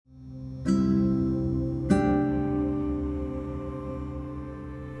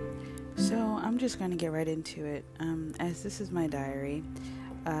I'm just going to get right into it. As this is my diary,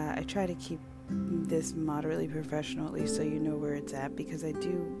 I try to keep this moderately professional, at least so you know where it's at, because I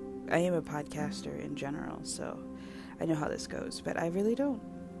am a podcaster in general, so I know how this goes, but I really don't.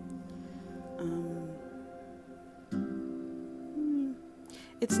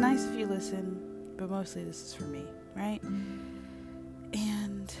 It's nice if you listen, but mostly this is for me, right?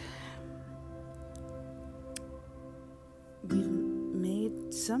 And we've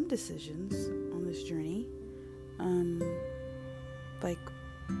made some decisions on this journey, like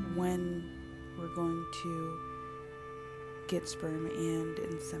when we're going to get sperm and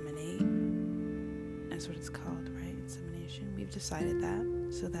inseminate. That's what it's called, right? Insemination. We've decided that,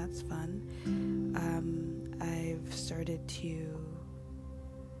 so that's fun. I've started to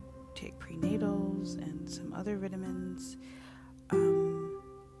take prenatals and some other vitamins,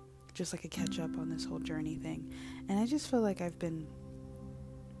 just like a catch up on this whole journey thing. And I just feel like I've been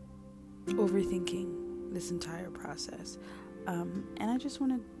overthinking this entire process, and I just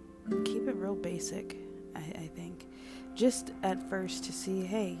want to keep it real basic. I think just at first to see,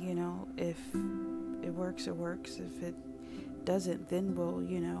 hey, if it works, it works. If it doesn't, then we'll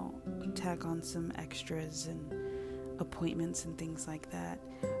tack on some extras and appointments and things like that.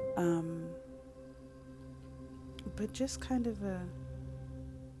 But just kind of a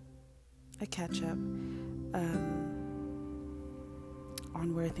catch up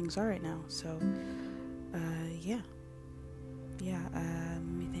on where things are right now. So let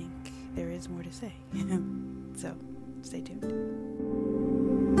me think. There is more to say. So stay tuned.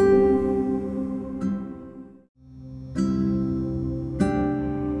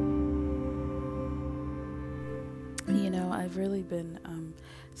 I've really been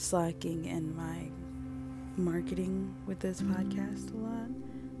slacking in my marketing with this podcast a lot.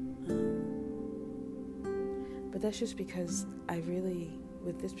 But that's just because I really,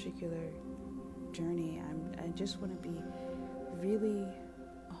 with this particular journey, I just want to be really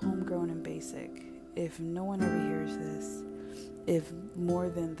homegrown and basic. If no one ever hears this, if more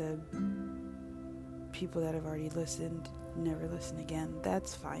than the people that have already listened never listen again,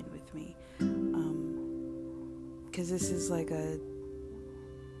 that's fine with me. Because this is like a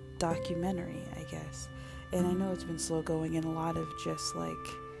documentary, I guess. And I know it's been slow going, and a lot of just like,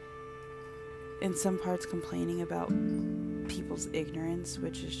 in some parts, complaining about people's ignorance,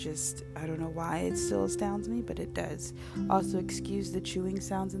 which is just, I don't know why it still astounds me, but it does. Also, excuse the chewing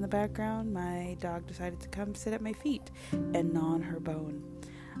sounds in the background. My dog decided to come sit at my feet and gnaw on her bone.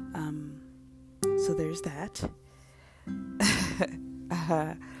 So there's that.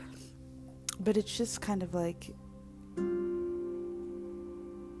 But it's just kind of like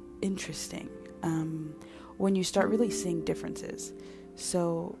interesting when you start really seeing differences.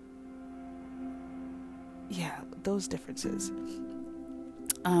 So yeah, those differences.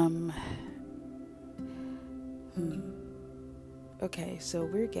 Okay, so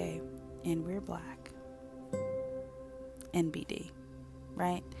we're gay and we're black and BD,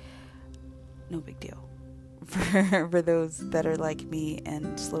 right? No big deal. For those that are like me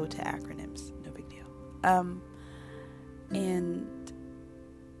and slow to acronyms, no big deal. And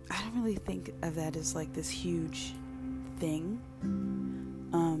I don't really think of that as like this huge thing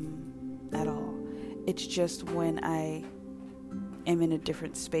at all. It's just when I am in a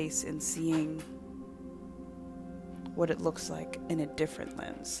different space and seeing what it looks like in a different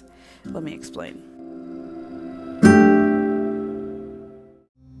lens. Let me explain.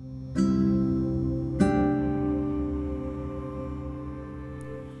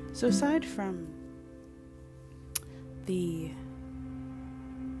 So aside from the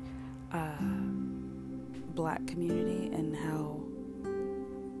black community and how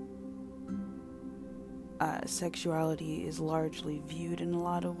sexuality is largely viewed in a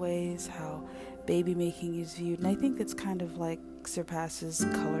lot of ways, how baby making is viewed, and I think that's kind of like surpasses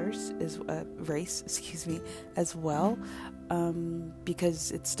colors, race, as well,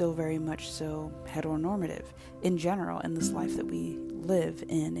 because it's still very much so heteronormative in general in this life that we live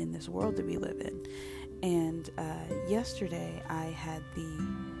in this world that we live in. And yesterday I had the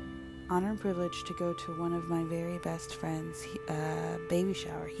honor and privilege to go to one of my very best friends' baby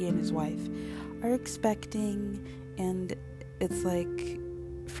shower. He and his wife are expecting, and it's like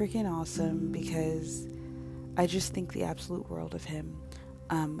freaking awesome because I just think the absolute world of him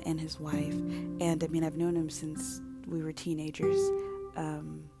and his wife. And I mean, I've known him since we were teenagers. I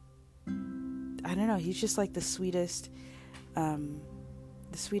don't know, he's just like the sweetest,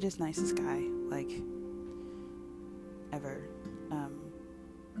 nicest guy, like, ever.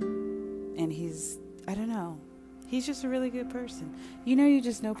 And he's, I don't know, he's just a really good person. You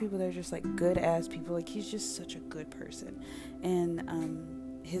just know people that are just like good ass people. Like, he's just such a good person. And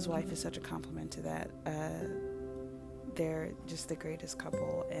his wife is such a compliment to that. They're just the greatest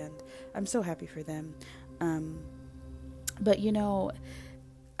couple, and I'm so happy for them. But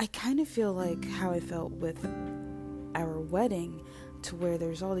I kind of feel like how I felt with our wedding, to where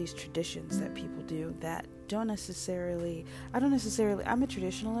there's all these traditions that people do that I'm a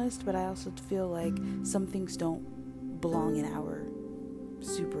traditionalist, but I also feel like some things don't belong in our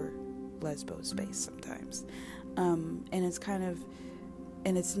super lesbo space sometimes. And it's kind of,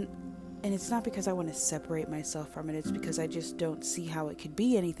 and it's not because I want to separate myself from it. It's because I just don't see how it could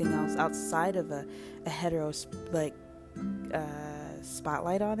be anything else outside of a hetero,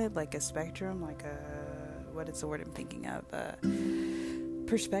 spotlight on it, like a spectrum, like what is the word I'm thinking of?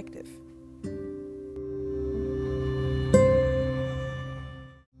 Perspective.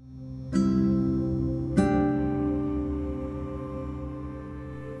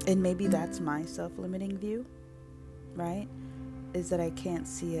 And maybe that's my self-limiting view, right? Is that I can't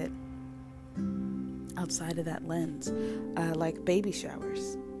see it outside of that lens. Like baby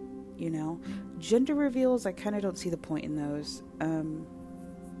showers, Gender reveals, I kind of don't see the point in those.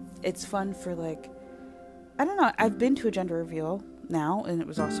 It's fun for I don't know, I've been to a gender reveal now, and it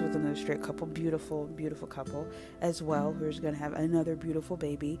was also with another straight couple, beautiful, beautiful couple as well, who's going to have another beautiful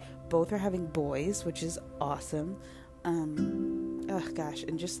baby. Both are having boys, which is awesome. Oh gosh,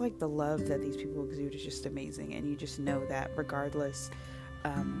 and just the love that these people exude is just amazing, and you just know that regardless,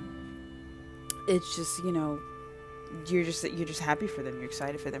 it's just, you're just happy for them, you're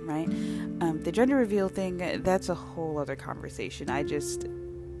excited for them, right? The gender reveal thing, that's a whole other conversation. I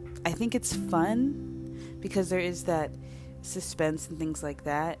think it's fun because there is that suspense and things like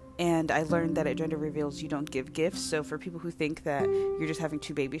that, and I learned that at gender reveals you don't give gifts. So for people who think that you're just having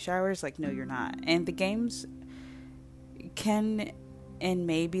 2 baby showers, no, you're not. And the games can and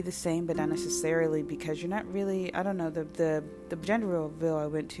may be the same, but not necessarily, because you're not really, I don't know, the gender reveal I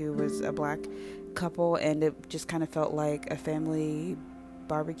went to was a black couple, and it just kind of felt like a family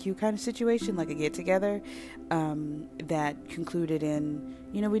barbecue kind of situation, like a get together, that concluded in,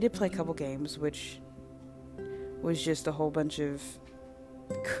 we did play a couple games, which was just a whole bunch of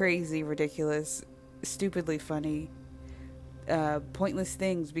crazy, ridiculous, stupidly funny, pointless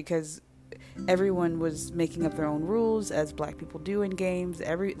things, because everyone was making up their own rules, as black people do in games.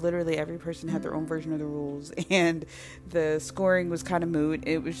 Literally every person had their own version of the rules, and the scoring was kind of moot.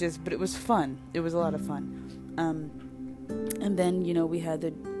 But it was fun. It was a lot of fun. And then, we had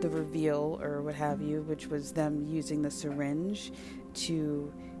the reveal, or what have you, which was them using the syringe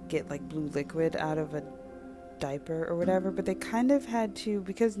to get blue liquid out of a diaper or whatever, but they kind of had to,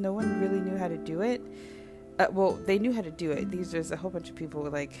 because no one really knew how to do it. They knew how to do it. There's a whole bunch of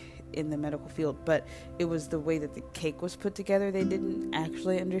people in the medical field, but it was the way that the cake was put together. They didn't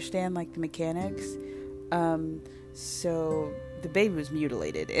actually understand the mechanics. So the baby was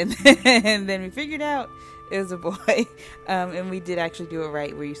mutilated, and then we figured out it was a boy. And we did actually do it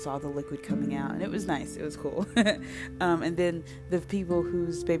right, where you saw the liquid coming out, and it was nice. It was cool. And then the people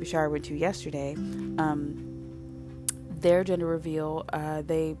whose baby shower I went to yesterday, their gender reveal,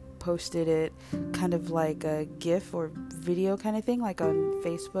 they posted it kind of like a GIF or video kind of thing, on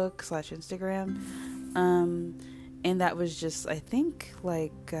Facebook/Instagram, and that was just, I think,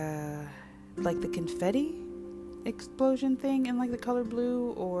 the confetti explosion thing in the color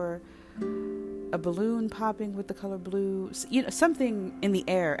blue, or a balloon popping with the color blue, something in the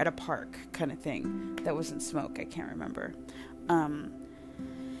air at a park kind of thing that wasn't smoke. I can't remember.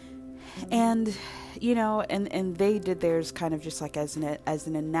 And and they did theirs kind of just as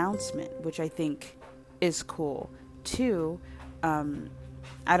an announcement, which I think is cool too.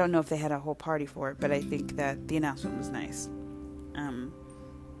 I don't know if they had a whole party for it, but I think that the announcement was nice.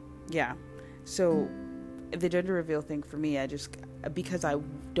 Yeah. So the gender reveal thing for me, because I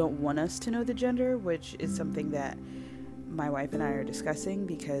don't want us to know the gender, which is something that my wife and I are discussing,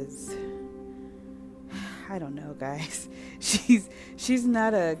 because I don't know, guys. She's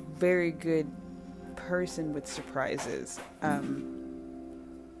not a very good person with surprises.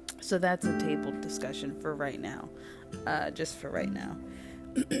 So that's a table discussion for right now. Just for right now.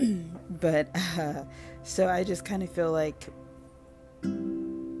 But so I just kind of feel like,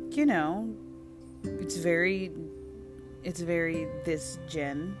 it's very this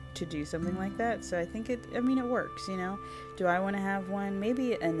gen to do something like that. So I think it works, Do I want to have one?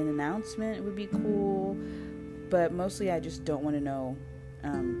 Maybe an announcement would be cool, but mostly I just don't want to know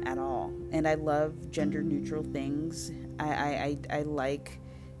at all. And I love gender neutral things. I like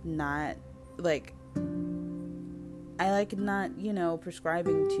not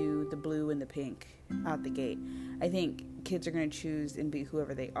prescribing to the blue and the pink out the gate. I think kids are going to choose and be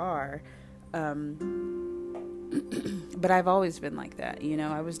whoever they are. But I've always been like that, you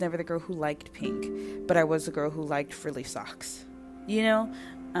know. I was never the girl who liked pink, but I was the girl who liked frilly socks, you know.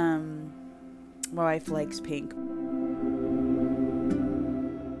 My wife likes pink.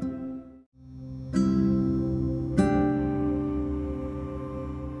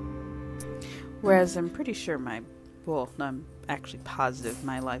 Whereas I'm pretty sure I'm actually positive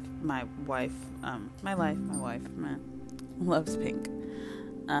my wife loves pink.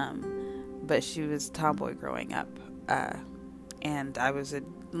 But she was a tomboy growing up. And I was a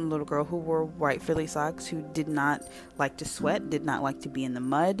little girl who wore white frilly socks, who did not like to sweat, did not like to be in the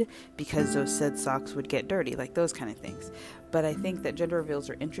mud, because those said socks would get dirty, like those kind of things. But I think that gender reveals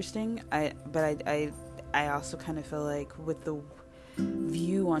are interesting. I also kind of feel like with the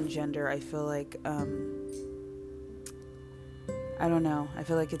view on gender, I feel like I don't know. I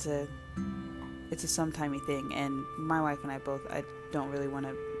feel like it's a sometimey thing, and my wife and I both, I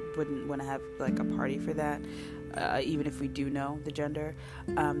wouldn't want to have like a party for that, even if we do know the gender.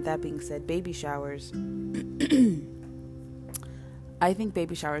 That being said, baby showers. I think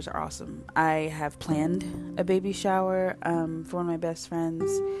baby showers are awesome. I have planned a baby shower for one of my best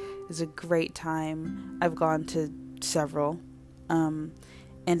friends. It's a great time. I've gone to several, and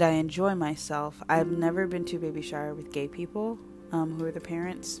I enjoy myself. I've never been to a baby shower with gay people who are the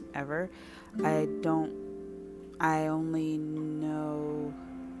parents ever. I only know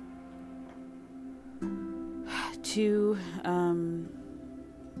two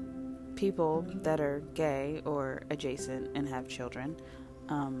people that are gay or adjacent and have children,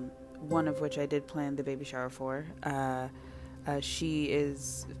 one of which I did plan the baby shower for. She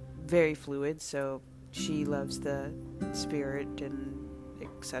is very fluid, so she loves the spirit and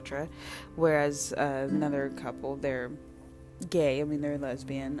etc. Whereas another couple, they're gay. I mean, they're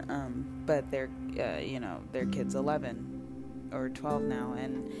lesbian, but they're their kid's 11 or 12 now,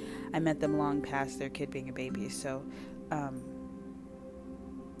 and I met them long past their kid being a baby. So I've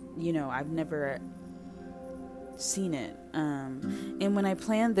never seen it, and when I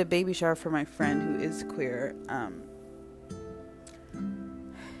planned the baby shower for my friend who is queer,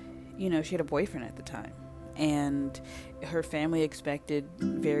 she had a boyfriend at the time, and her family expected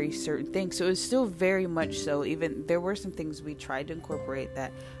very certain things. So it was still very much so. Even there were some things we tried to incorporate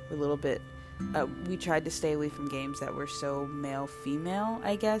that were a little bit. We tried to stay away from games that were so male-female,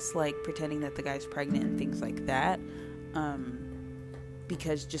 I guess, like pretending that the guy's pregnant and things like that,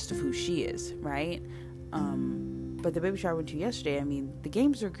 because just of who she is, right? But the baby shower I went to yesterday, I mean, the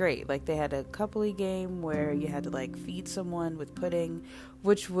games were great. Like, they had a coupley game where you had to, like, feed someone with pudding,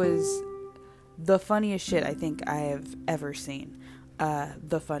 which was the funniest shit I think I have ever seen.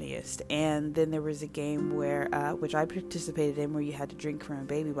 The funniest. And then there was a game where, which I participated in, where you had to drink from a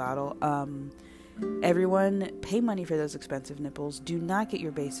baby bottle. Everyone, pay money for those expensive nipples. Do not get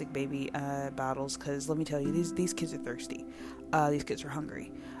your basic baby bottles, because let me tell you, these kids are thirsty. These kids are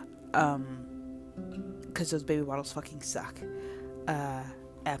hungry. Because those baby bottles fucking suck.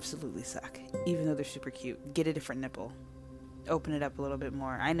 Absolutely suck. Even though they're super cute. Get a different nipple. Open it up a little bit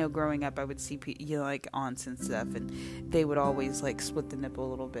more. I know growing up I would see like aunts and stuff, and they would always like split the nipple a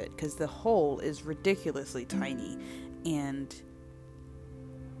little bit, because the hole is ridiculously tiny, and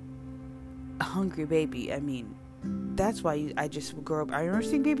a hungry baby, I mean, that's why I just would grow up. I remember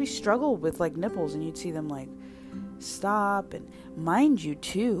seeing babies struggle with like nipples, and you'd see them like stop, and mind you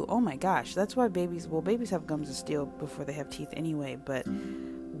too, oh my gosh, that's why babies have gums of steel before they have teeth anyway, but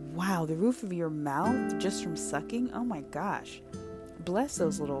wow, the roof of your mouth just from sucking, oh my gosh, bless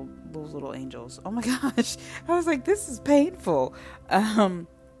those little angels. Oh my gosh, I was like, this is painful. And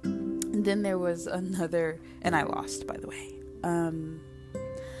then there was another, and I lost, by the way. Then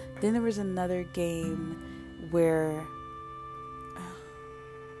there was another game where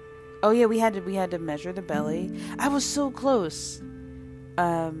oh yeah, we had to measure the belly. I was so close.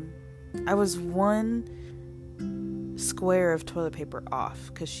 I was one square of toilet paper off,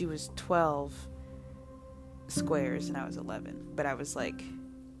 because she was 12 squares and I was 11, but I was like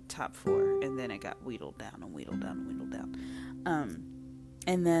top 4, and then it got wheedled down.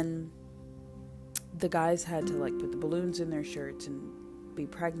 And then the guys had to like put the balloons in their shirts and be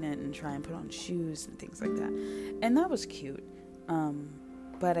pregnant and try and put on shoes and things like that, and that was cute.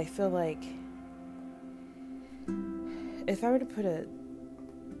 But I feel like if I were to put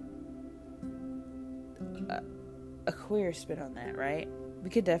a queer spin on that, right?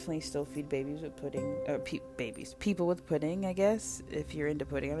 We could definitely still feed babies with pudding, or people with pudding, I guess, if you're into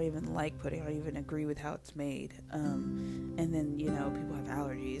pudding. I don't even like pudding. I don't even agree with how it's made. And then, people have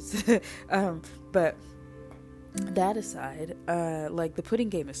allergies. But that aside, like the pudding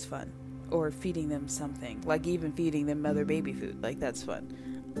game is fun. Or feeding them something. Like even feeding them other baby food. Like that's fun.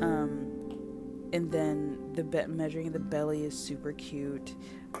 and then measuring the belly is super cute.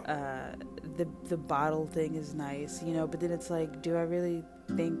 The bottle thing is nice, but then it's like, do I really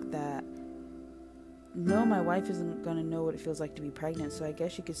think that? No, my wife isn't gonna know what it feels like to be pregnant, so I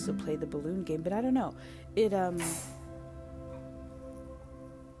guess you could still play the balloon game, but I don't know.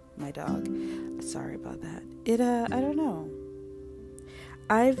 My dog, sorry about that. I don't know.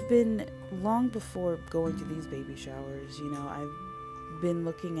 I've been, long before going to these baby showers, I've been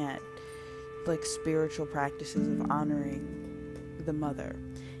looking at like spiritual practices of honoring the mother.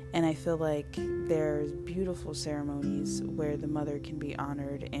 And I feel like there's beautiful ceremonies where the mother can be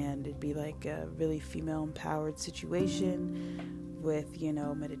honored, and it'd be like a really female empowered situation with,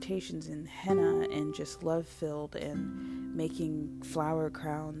 meditations and henna and just love filled, and making flower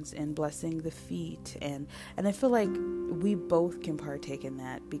crowns and blessing the feet. And I feel like we both can partake in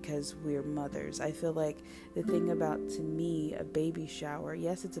that because we're mothers. I feel like the thing about, to me, a baby shower,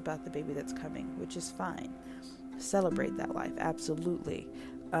 yes, it's about the baby that's coming, which is fine. Celebrate that life, absolutely.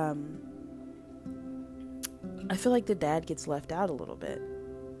 I feel like the dad gets left out a little bit,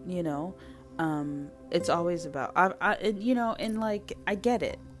 it's always about, and like, I get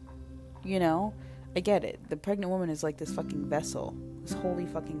it, I get it. The pregnant woman is like this fucking vessel, this holy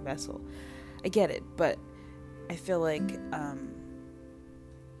fucking vessel. I get it, but I feel like,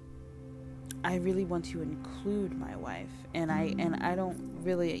 I really want to include my wife, and I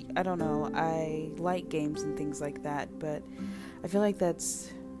don't know, I like games and things like that, but I feel like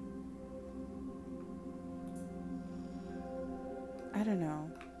that's, I don't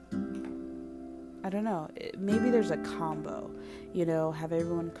know. Maybe there's a combo, have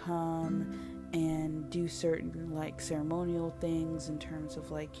everyone come and do certain like ceremonial things in terms of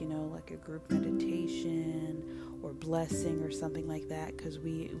like, like a group meditation or blessing or something like that, because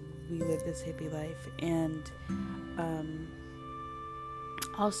we live this hippie life. And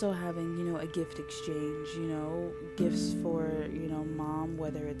also having, a gift exchange, gifts for, mom,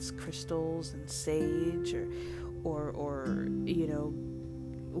 whether it's crystals and sage or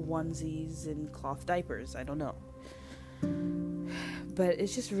onesies and cloth diapers. I don't know. But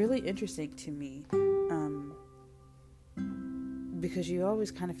it's just really interesting to me, because you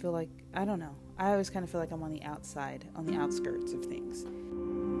always kind of feel like, I don't know, I always kind of feel like I'm on the outside, on the outskirts of things.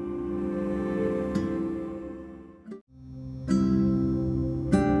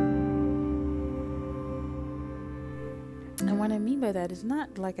 And what I mean by that is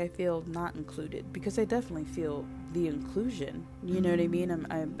not like I feel not included, because I definitely feel the inclusion, you know what I mean?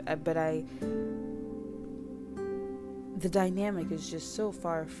 The dynamic is just so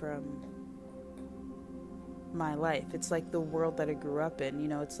far from my life. It's like the world that I grew up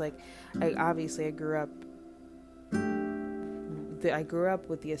in, it's like, I grew up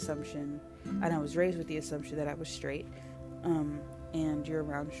with the assumption, and I was raised with the assumption that I was straight, and you're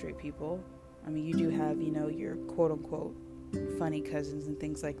around straight people. I mean, you do have, your quote-unquote funny cousins and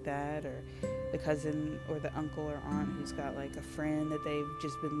things like that, or the cousin or the uncle or aunt who's got like a friend that they've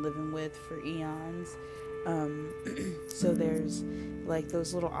just been living with for eons. So there's like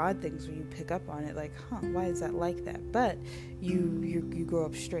those little odd things where you pick up on it, like, why is that like that? But you grow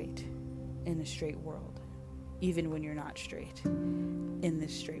up straight in a straight world, even when you're not straight in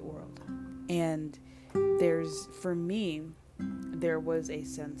this straight world. And for me, there was a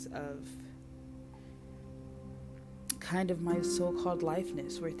sense of kind of my so-called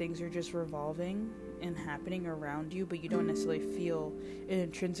lifeness, where things are just revolving and happening around you, but you don't necessarily feel an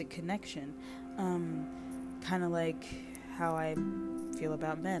intrinsic connection. Kind of like how I feel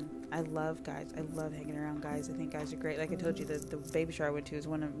about men. I love guys. I love hanging around guys. I think guys are great. Like I told you, the baby shower I went to is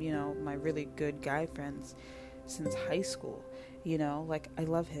one of, my really good guy friends since high school. Like I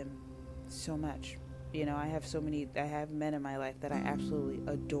love him so much. I have men in my life that I absolutely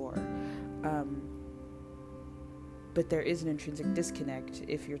adore. But there is an intrinsic disconnect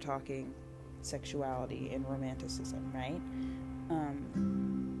if you're talking sexuality and romanticism, right?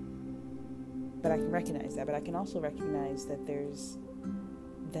 But I can recognize that. But I can also recognize that there's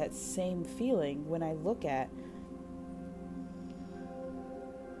that same feeling when I look at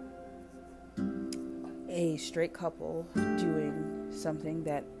a straight couple doing something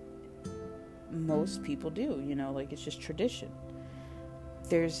that most people do, like it's just tradition.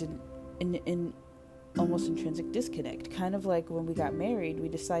 There's an almost intrinsic disconnect. Kind of like when we got married, we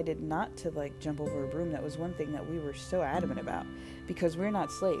decided not to like jump over a broom. That was one thing that we were so adamant about, because we're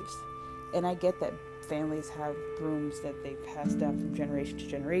not slaves. And I get that families have brooms that they pass down from generation to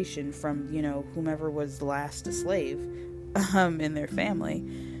generation from, whomever was last a slave in their family.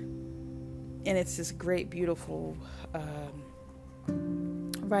 And it's this great, beautiful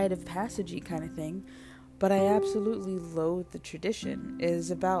rite of passage-y kind of thing. But I absolutely loathe the tradition. It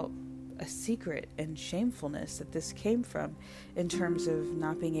is about a secret and shamefulness that this came from, in terms of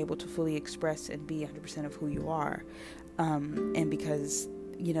not being able to fully express and be 100% of who you are. And because,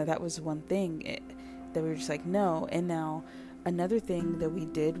 that was one thing that we were just like, no. And now another thing that we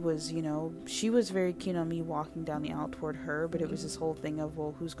did was, she was very keen on me walking down the aisle toward her, but it was this whole thing of,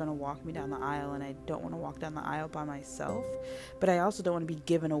 well, who's going to walk me down the aisle? And I don't want to walk down the aisle by myself, but I also don't want to be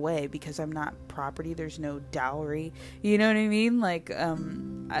given away because I'm not property. There's no dowry. You know what I mean? Like,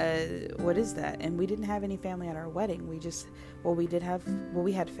 what is that? And we didn't have any family at our wedding. We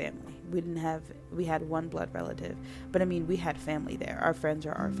had family. We had one blood relative, but I mean, we had family there. Our friends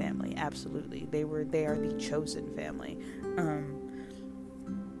are our family. Absolutely. They are the chosen family.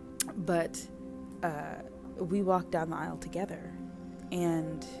 But we walked down the aisle together,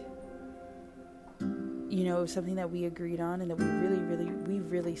 and it was something that we agreed on, and that we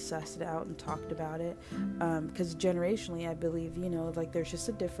really sussed it out and talked about it, because generationally, I believe, like, there's just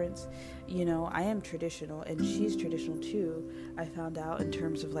a difference. I am traditional and she's traditional too, I found out, in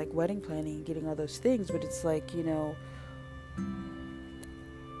terms of like wedding planning and getting all those things. But it's like,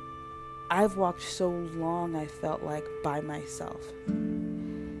 I've walked so long, I felt like, by myself.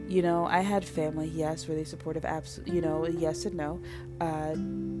 I had family, yes, were they supportive? Absolutely, yes and no.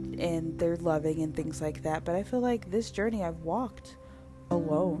 And they're loving and things like that. But I feel like this journey I've walked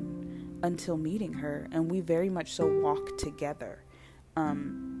alone until meeting her, and we very much so walked together.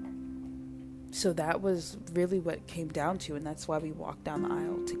 So that was really what it came down to, and that's why we walked down the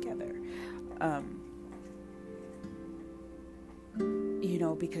aisle together.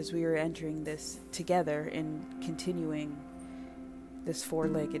 Because we were entering this together and continuing this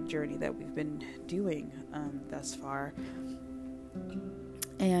four-legged journey that we've been doing thus far.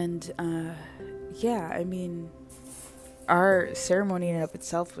 And our ceremony in and of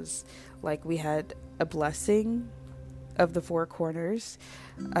itself was like, we had a blessing of the four corners.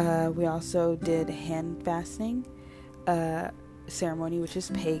 We also did hand fastening ceremony, which is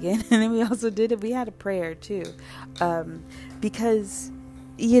pagan, and then we had a prayer too, because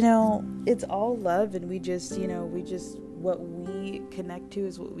it's all love, and we just what we connect to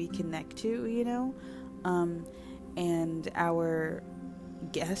is what we connect to, and our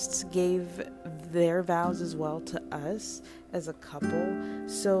guests gave their vows as well to us as a couple.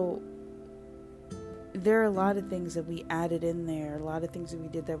 So there are a lot of things that we added in there, a lot of things that we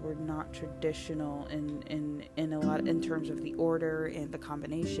did that were not traditional in terms of the order and the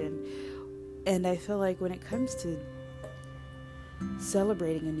combination. And I feel like when it comes to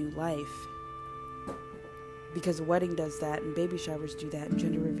celebrating a new life, because a wedding does that, and baby showers do that, and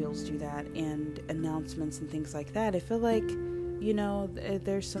gender reveals do that, and announcements and things like that, I feel like,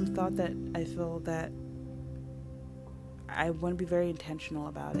 there's some thought that I feel that I want to be very intentional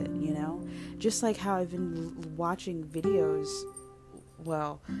about it, just like how I've been watching videos,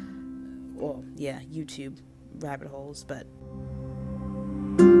 YouTube rabbit holes, but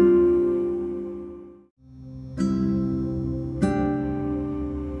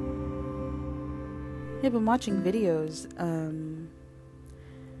I've been watching videos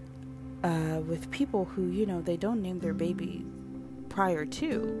with people who, they don't name their baby prior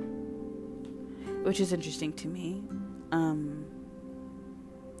to, which is interesting to me.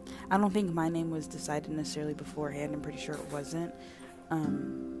 I don't think my name was decided necessarily beforehand. I'm pretty sure it wasn't.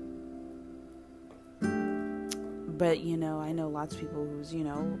 But, I know lots of people whose,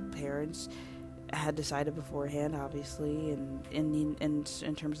 parents had decided beforehand, obviously, and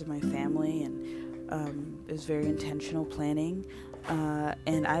in terms of my family, and it was very intentional planning.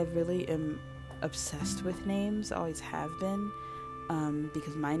 And I really am obsessed with names, always have been,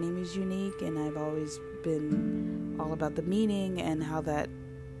 because my name is unique, and I've always been all about the meaning and how that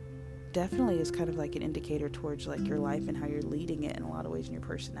definitely is kind of like an indicator towards like your life and how you're leading it in a lot of ways in your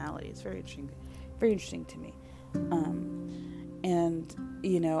personality. It's very interesting to me. And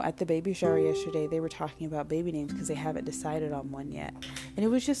at the baby shower yesterday, they were talking about baby names because they haven't decided on one yet, and it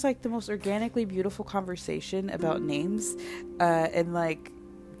was just like the most organically beautiful conversation about names, and like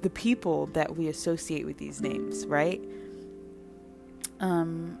the people that we associate with these names, right?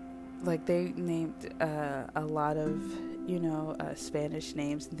 Like they named a lot of Spanish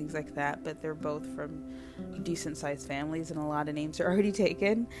names and things like that, but they're both from decent sized families, and a lot of names are already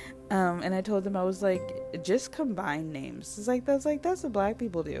taken. And I told them, I was like, just combine names. It's like that's what Black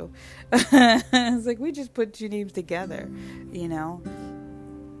people do. It's like, we just put two names together,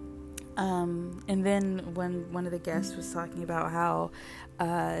 and then when one of the guests was talking about how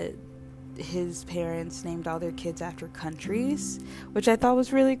his parents named all their kids after countries, which I thought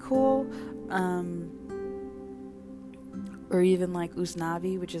was really cool. Or even like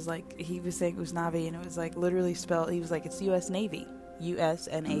Usnavi, which is like, he was saying Usnavi, and it was like literally spelled, he was like, it's U.S. Navy,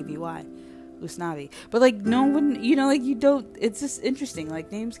 Usnavy. Usnavi. But like no one, like you don't, it's just interesting.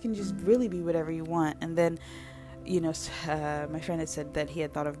 Like names can just really be whatever you want. And then, my friend had said that he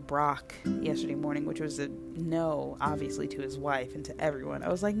had thought of Brock yesterday morning, which was a no, obviously, to his wife and to everyone. I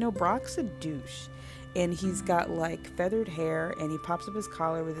was like, no, Brock's a douche. And he's got like feathered hair, and he pops up his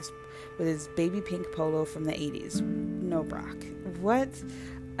collar with his baby pink polo from the 80s. No, Brock. What?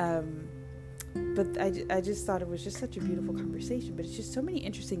 But I just thought it was just such a beautiful conversation. But it's just so many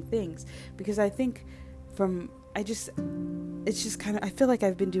interesting things, because I think I feel like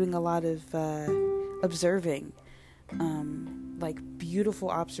I've been doing a lot of observing, like beautiful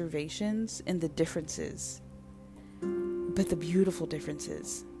observations in the differences, but the beautiful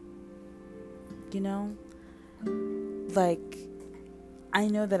differences, like I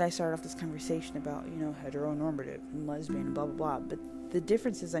know that I started off this conversation about, heteronormative and lesbian and blah, blah, blah, but the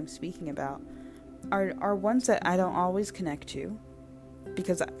differences I'm speaking about are ones that I don't always connect to,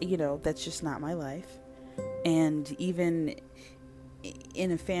 because, that's just not my life. And even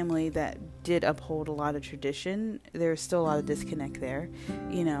in a family that did uphold a lot of tradition, there's still a lot of disconnect there,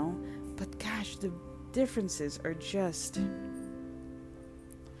 but gosh, the differences are just,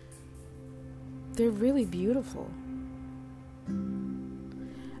 they're really beautiful.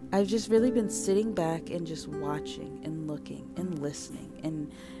 I've just really been sitting back and just watching and looking and listening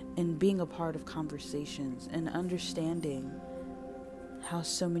and being a part of conversations and understanding how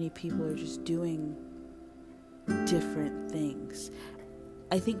so many people are just doing different things.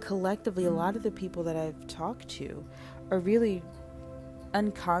 I think collectively, a lot of the people that I've talked to are really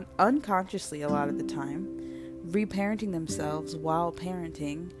unconsciously, a lot of the time, reparenting themselves while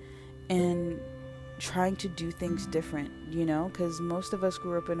parenting and trying to do things different, because most of us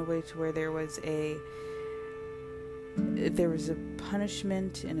grew up in a way to where there was a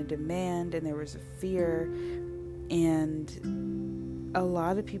punishment and a demand, and there was a fear, and a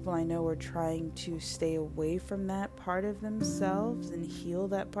lot of people I know are trying to stay away from that part of themselves and heal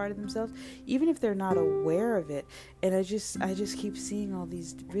that part of themselves, even if they're not aware of it. And I just keep seeing all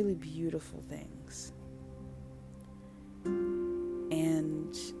these really beautiful things.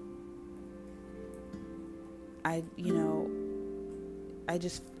 And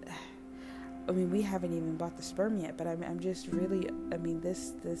we haven't even bought the sperm yet, but I'm just really,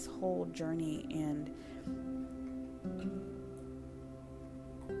 this whole journey and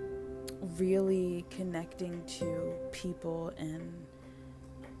really connecting to people and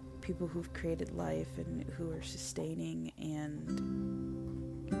people who've created life and who are sustaining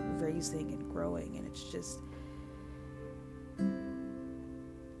and raising and growing, and it's just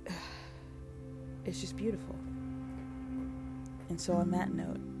beautiful. And so on that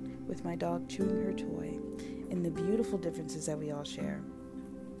note, with my dog chewing her toy and the beautiful differences that we all share,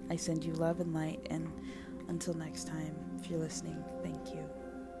 I send you love and light, and until next time, if you're listening, thank you.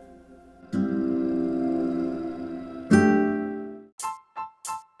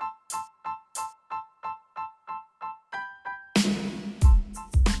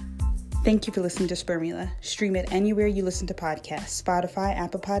 Thank you for listening to Spermula. Stream it anywhere you listen to podcasts: Spotify,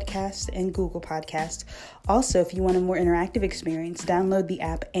 Apple Podcasts, and Google Podcasts. Also, if you want a more interactive experience, download the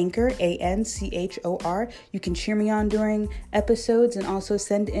app Anchor, Anchor. You can cheer me on during episodes and also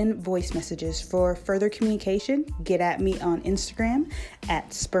send in voice messages. For further communication, get at me on Instagram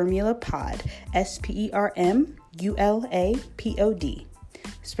at SpermulaPod, SpermulaPod.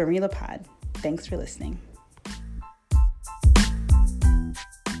 Spermula Pod. Thanks for listening.